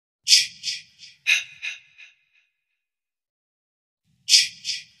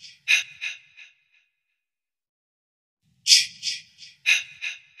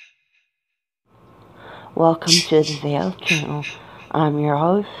Welcome to the Veil Channel. I'm your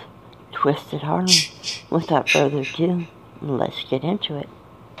host, Twisted Harlem. Without further ado, let's get into it.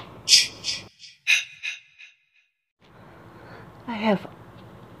 I have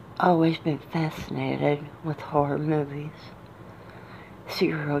always been fascinated with horror movies,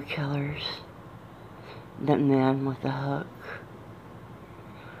 serial killers, the man with the hook.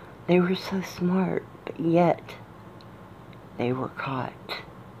 They were so smart, but yet they were caught.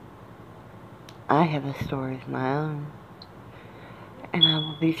 I have a story of my own, and I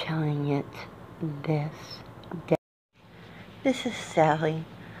will be telling it this day. This is Sally,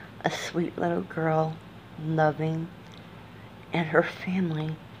 a sweet little girl, loving, and her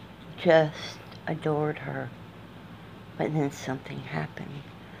family just adored her. But then something happened,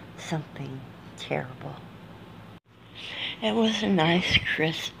 something terrible. It was a nice,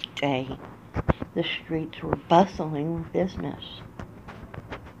 crisp day. The streets were bustling with business.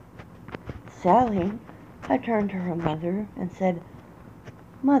 Sally had turned to her mother and said,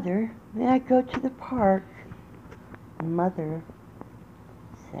 "Mother, may I go to the park?" Mother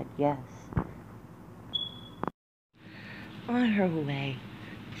said yes. On her way,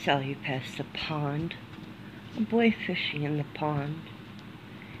 Sally passed a pond, a boy fishing in the pond,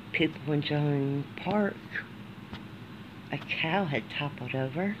 people enjoying the park. A cow had toppled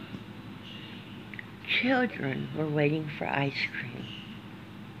over. Children were waiting for ice cream.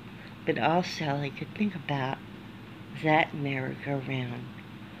 But all Sally could think about was that merry-go-round.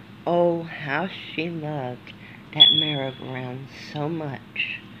 Oh, how she loved that merry-go-round so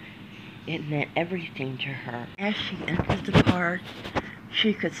much. It meant everything to her. As she entered the park,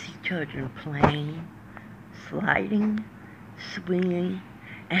 she could see children playing, sliding, swinging,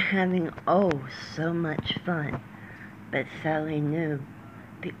 and having oh so much fun. But Sally knew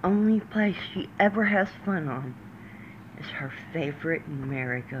the only place she ever has fun on is her favorite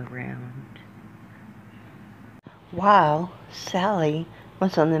merry-go-round. While Sally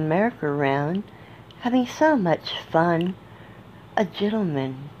was on the merry-go-round having so much fun, a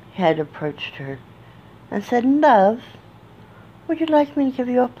gentleman had approached her and said, "Love, would you like me to give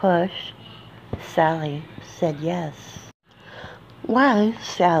you a push?" Sally said yes. While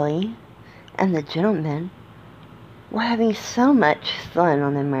Sally and the gentleman were having so much fun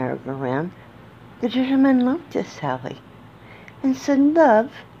on the merry-go-round, the gentleman looked at Sally and said,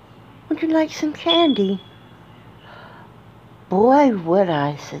 "Love, would you like some candy?" "Boy, would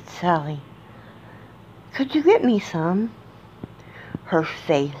I," said Sally. "Could you get me some?" Her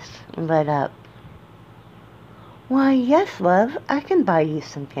face lit up. "Why, yes, love, I can buy you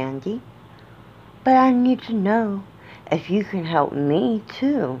some candy. But I need to know if you can help me,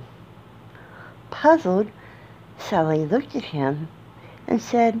 too." Puzzled, Sally looked at him and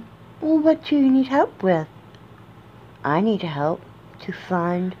said, "Well, what do you need help with?" "I need help to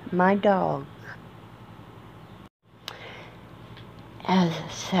find my dog." As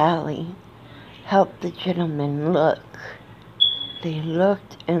Sally helped the gentleman look, they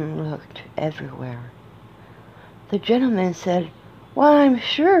looked and looked everywhere. The gentleman said, "Well, I'm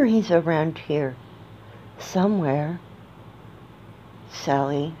sure he's around here somewhere."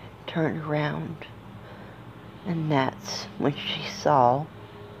 Sally turned around, and that's when she saw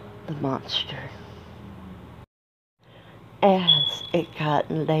the monster. As it got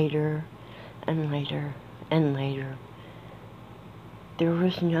later and later and later, there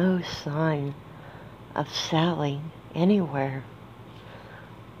was no sign of Sally anywhere.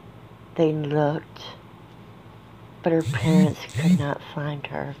 They looked, but her parents could not find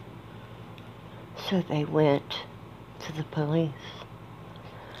her. So they went to the police.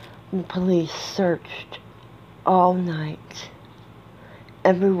 The police searched all night,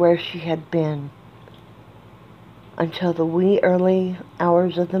 everywhere she had been, until the wee early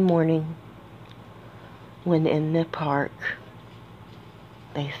hours of the morning, when in the park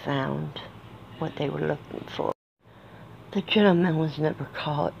they found what they were looking for. The gentleman was never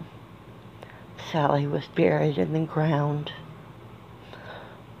caught. Sally was buried in the ground.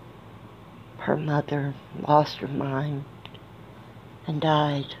 Her mother lost her mind and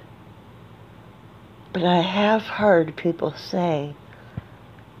died. But I have heard people say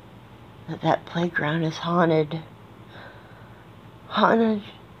that that playground is haunted. Haunted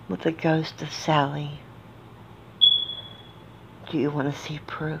with the ghost of Sally. Do you want to see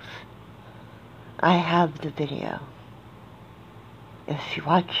proof? I have the video. If you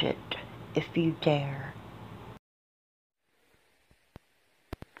watch it, if you dare.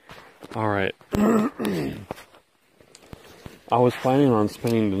 Alright. I was planning on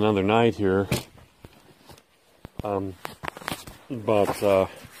spending another night here. But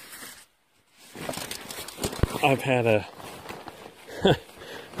I've had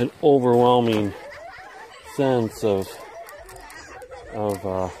an overwhelming sense of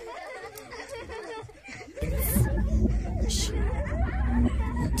Shh.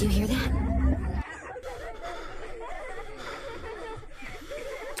 Do you hear that?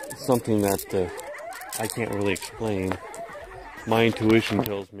 something that I can't really explain. My intuition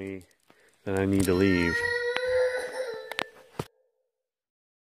tells me that I need to leave.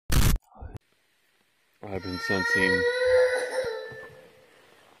 I've been sensing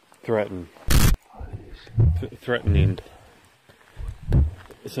threatening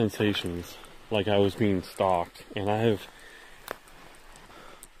sensations, like I was being stalked, and I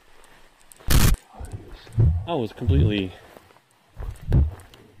was completely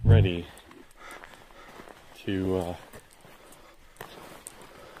ready to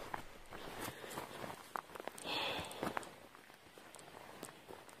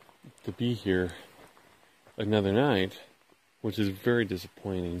be here another night, which is very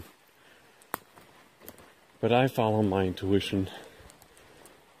disappointing. But I follow my intuition.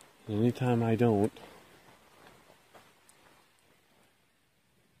 Anytime I don't,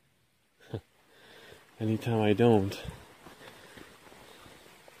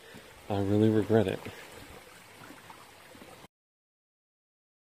 I really regret it.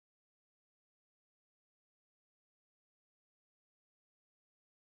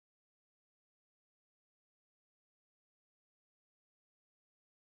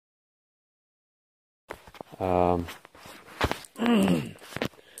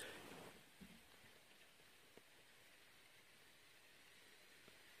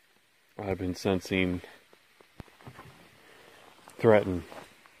 I've been sensing threatening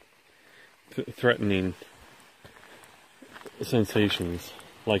sensations,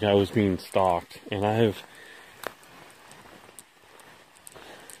 like I was being stalked, and I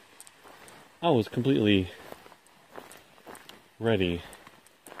was completely ready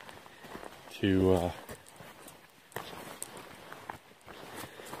to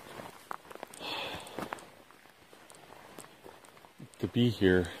be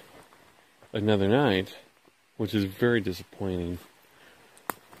here another night, which is very disappointing.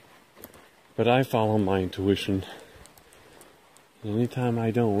 But I follow my intuition. Anytime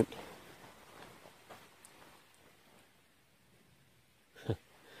I don't,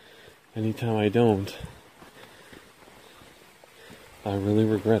 I really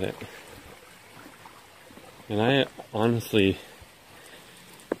regret it. And I honestly,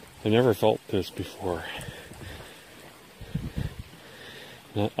 I never felt this before.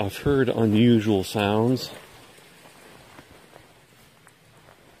 I've heard unusual sounds.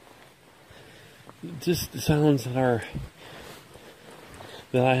 Just sounds that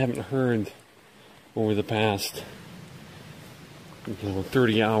I haven't heard over the past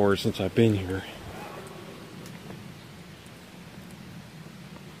 30 hours since I've been here.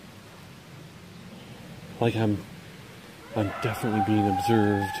 Like I'm definitely being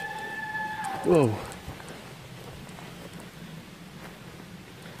observed. Whoa.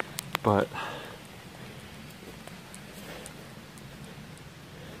 But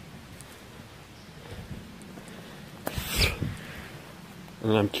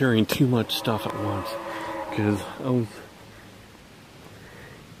and I'm carrying too much stuff at once, because I was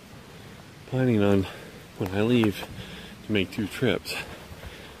planning on, when I leave, to make 2 trips. I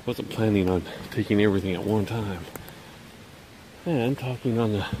wasn't planning on taking everything at one time. And talking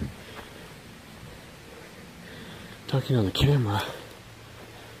on the camera,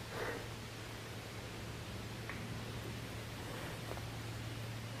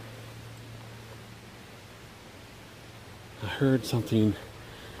 I heard something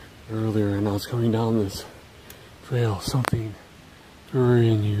earlier, and I was coming down this trail, something very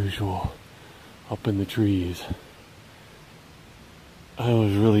unusual up in the trees. It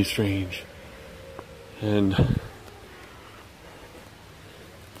was really strange, and it's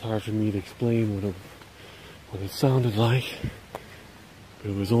hard for me to explain what it sounded like,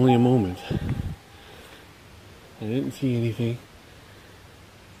 but it was only a moment. I didn't see anything,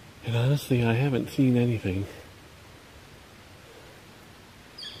 and honestly, I haven't seen anything.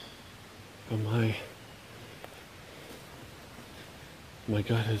 But my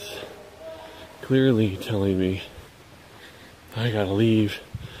gut is clearly telling me I gotta leave,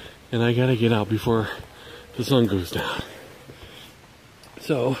 and I gotta get out before the sun goes down.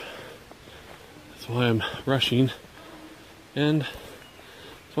 So that's why I'm rushing, and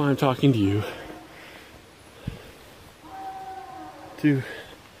that's why I'm talking to you, to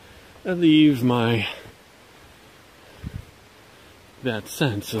alleviate that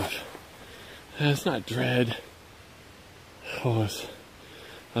sense of, it's not dread. Oh,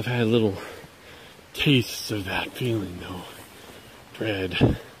 I've had little tastes of that feeling though.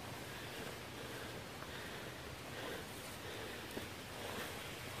 Dread.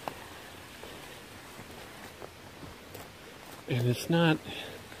 And it's not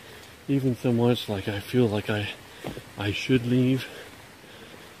even so much like I feel like I should leave,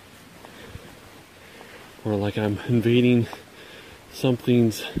 or like I'm invading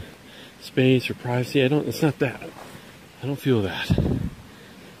something's space or privacy. It's not that. I don't feel that.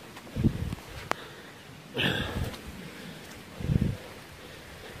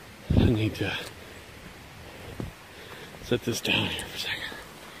 I need to set this down here for a second.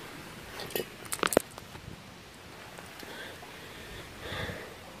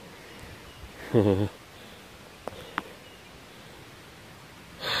 I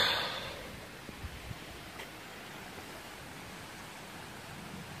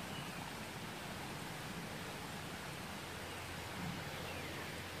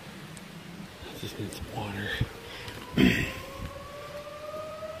just need some water.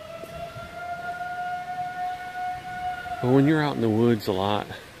 But when you're out in the woods a lot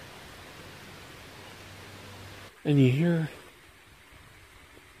and you hear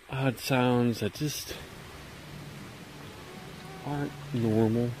odd sounds that just aren't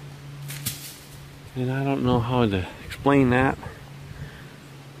normal, and I don't know how to explain that.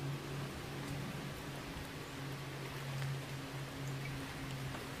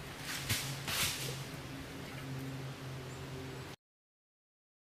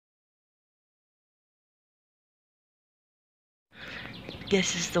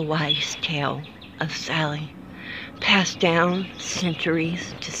 This is the wise tale of Sally, passed down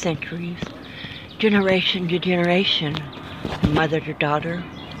centuries to centuries, generation to generation, mother to daughter,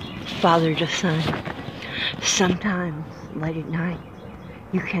 father to son. Sometimes, late at night,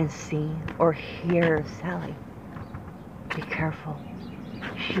 you can see or hear Sally. Be careful.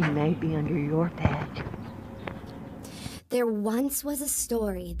 She may be under your bed. There once was a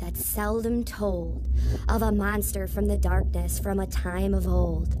story that's seldom told of a monster from the darkness from a time of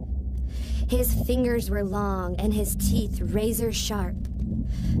old. His fingers were long and his teeth razor sharp,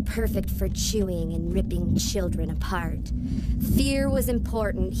 perfect for chewing and ripping children apart. Fear was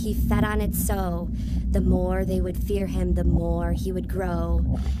important, he fed on it so. The more they would fear him, the more he would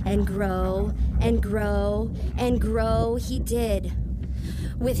grow. And grow, and grow, and grow he did,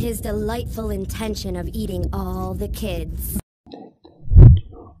 with his delightful intention of eating all the kids.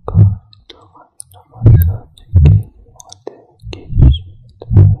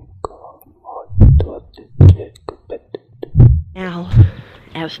 Now,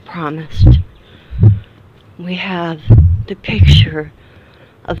 as promised, we have the picture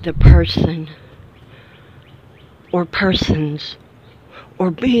of the person or persons or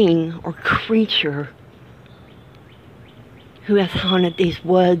being or creature who has haunted these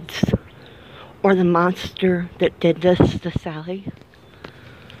woods, or the monster that did this to Sally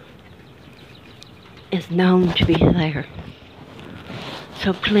is known to be there.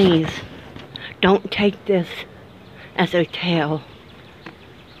 So please, don't take this as a tale.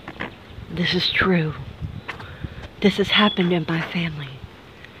 This is true. This has happened in my family.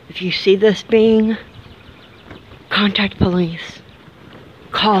 If you see this being, contact police.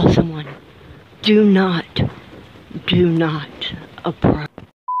 Call someone. Do not approach.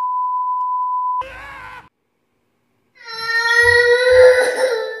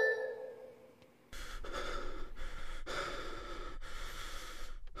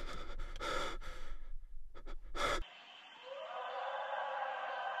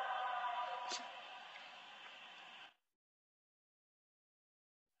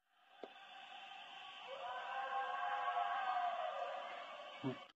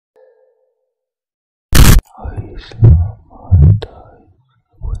 I